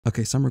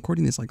Okay, so I'm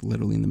recording this like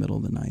literally in the middle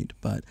of the night,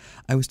 but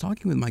I was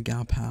talking with my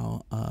gal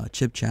pal,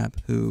 Chip Chap,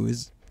 who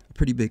is a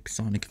pretty big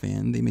Sonic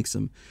fan. They make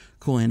some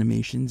cool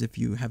animations. If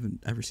you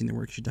haven't ever seen their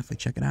work, you should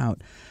definitely check it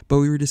out. But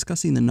we were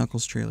discussing the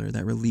Knuckles trailer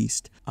that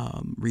released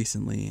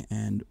recently,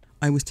 and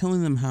I was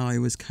telling them how I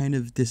was kind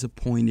of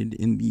disappointed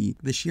in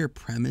the sheer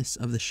premise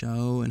of the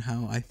show and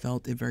how I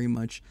felt it very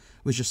much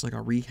was just like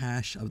a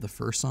rehash of the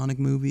first Sonic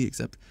movie,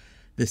 except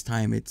this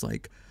time it's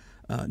like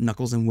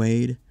Knuckles and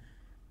Wade.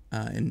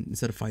 And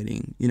instead of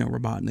fighting,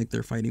 Robotnik,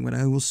 they're fighting what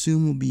I will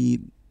assume will be,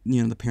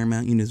 the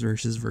Paramount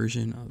Universe's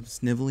version of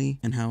Snively,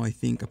 and how I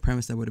think a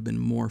premise that would have been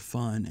more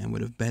fun and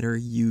would have better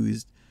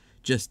used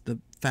just the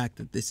fact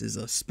that this is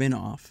a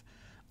spin-off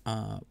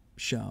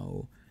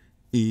show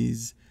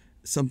is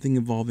something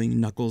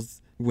involving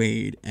Knuckles,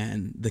 Wade,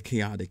 and the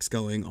CHAOTIX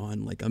going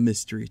on like a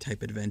mystery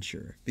type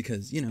adventure.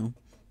 Because,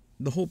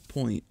 the whole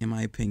point, in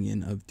my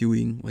opinion, of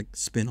doing like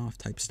spin-off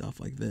type stuff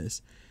like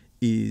this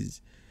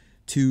is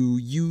to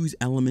use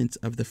elements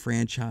of the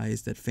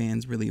franchise that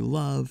fans really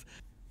love,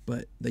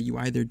 but that you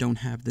either don't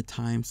have the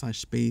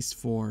time/space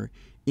for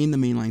in the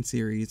mainline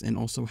series and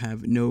also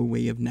have no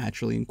way of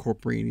naturally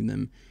incorporating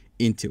them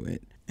into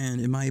it. And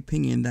in my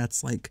opinion,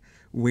 that's like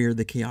where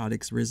the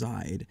CHAOTIX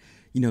reside.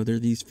 They're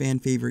these fan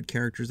favorite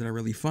characters that are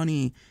really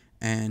funny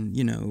and,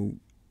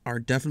 are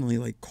definitely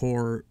like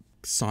core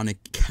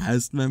Sonic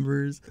cast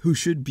members who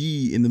should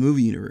be in the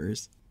movie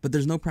universe. But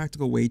there's no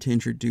practical way to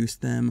introduce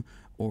them,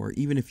 or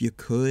even if you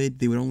could,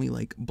 they would only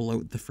like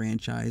bloat the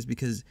franchise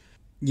because,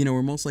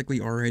 we're most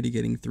likely already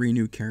getting 3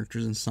 new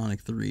characters in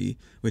Sonic 3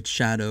 with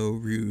Shadow,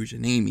 Rouge,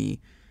 and Amy.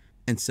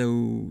 And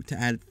so to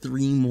add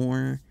 3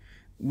 more,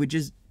 which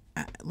is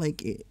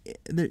like,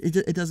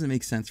 it doesn't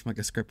make sense from like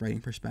a script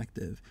writing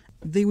perspective.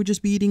 They would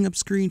just be eating up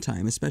screen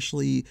time,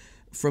 especially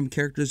from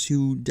characters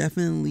who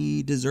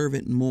definitely deserve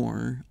it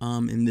more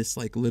in this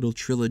like little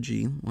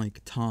trilogy, like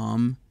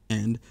Tom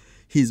and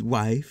his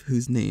wife,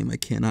 whose name I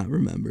cannot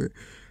remember.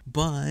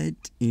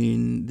 But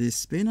in this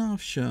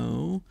spin-off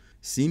show,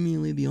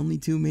 seemingly the only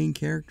 2 main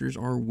characters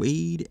are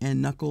Wade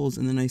and Knuckles,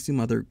 and then I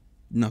assume other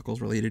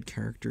Knuckles-related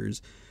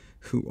characters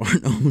who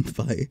aren't owned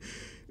by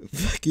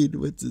fucking,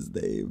 what's his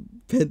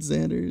name? Ped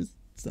Sanders?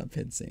 It's not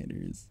Ped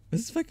Sanders.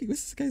 What's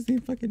this guy's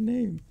fucking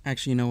name?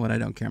 Actually, you know what? I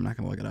don't care. I'm not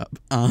going to look it up.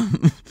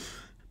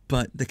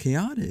 But the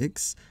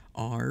CHAOTIX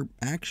are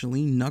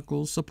actually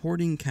Knuckles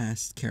supporting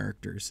cast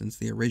characters since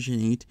they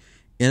originate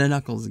in a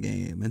Knuckles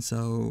game. And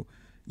so,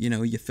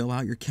 you fill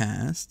out your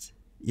cast,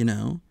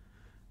 and,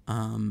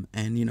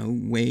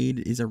 Wade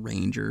is a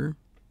ranger.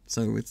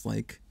 So it's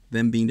like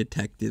them being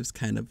detectives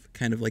kind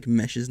of like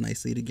meshes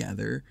nicely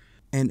together.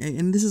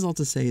 And this is all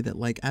to say that,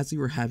 like, as we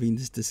were having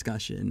this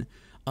discussion,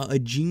 a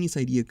genius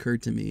idea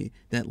occurred to me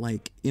that,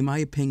 like, in my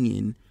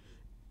opinion,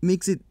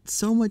 makes it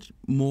so much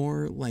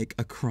more like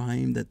a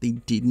crime that they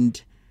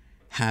didn't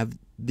have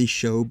this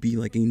show be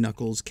like a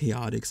Knuckles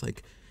CHAOTIX,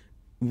 like,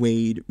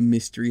 Wade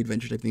mystery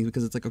adventure type thing,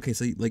 because it's like, okay,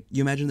 so like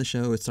you imagine the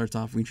show, it starts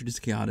off, we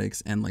introduce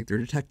CHAOTIX and like they're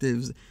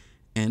detectives,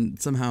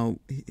 and somehow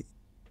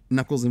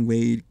Knuckles and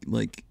Wade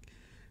like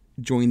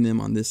join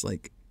them on this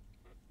like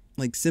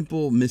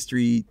simple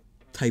mystery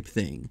type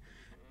thing.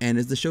 And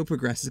as the show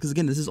progresses, because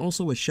again, this is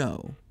also a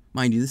show,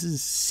 mind you, this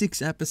is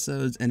 6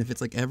 episodes, and if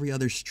it's like every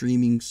other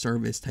streaming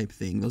service type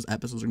thing, those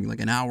episodes are gonna be like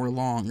an hour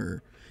long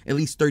or at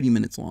least 30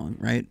 minutes long,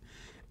 right?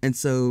 And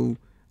so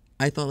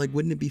I thought, like,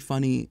 wouldn't it be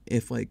funny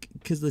if, like,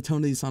 because the tone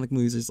of these Sonic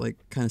movies is, like,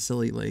 kind of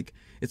silly. Like,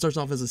 it starts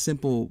off as a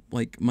simple,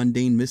 like,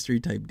 mundane mystery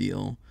type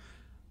deal,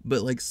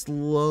 but, like,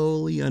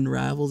 slowly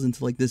unravels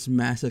into, like, this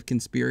massive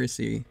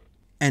conspiracy.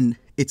 And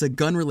it's a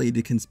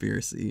gun-related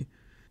conspiracy.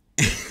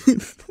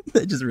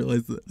 I just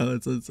realized that. Oh,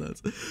 it's so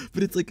sus.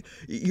 But it's, like,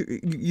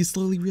 you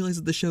slowly realize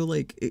that the show,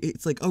 like,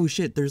 it's like, oh,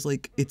 shit, there's,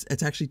 like,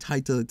 it's actually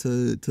tied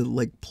to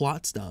like,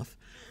 plot stuff.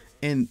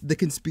 And the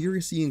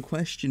conspiracy in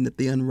question that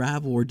they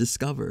unravel or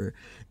discover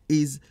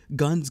is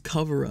Gunn's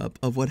cover-up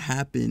of what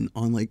happened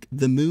on, like,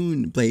 the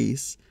moon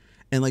base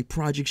and, like,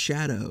 Project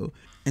Shadow.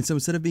 And so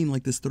instead of being,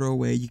 like, this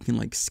throwaway, you can,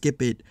 like,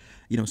 skip it,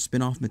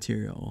 spin-off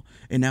material.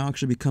 It now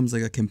actually becomes,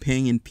 like, a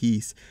companion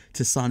piece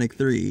to Sonic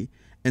 3.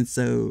 And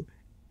so,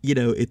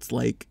 it's,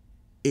 like,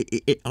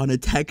 it on a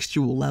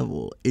textual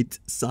level, it's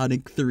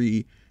Sonic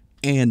 3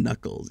 and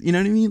Knuckles. You know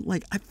what I mean?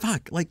 Like,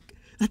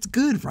 that's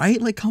good,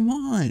 right? Like, come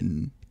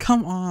on.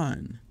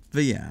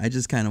 But yeah, I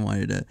just kind of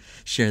wanted to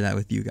share that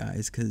with you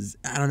guys because,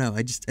 I don't know,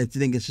 I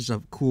think it's just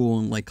a cool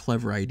and, like,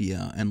 clever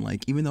idea. And,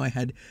 like, even though I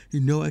had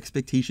no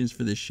expectations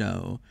for this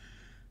show,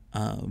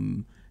 now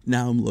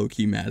I'm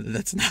low-key mad that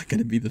that's not going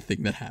to be the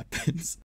thing that happens.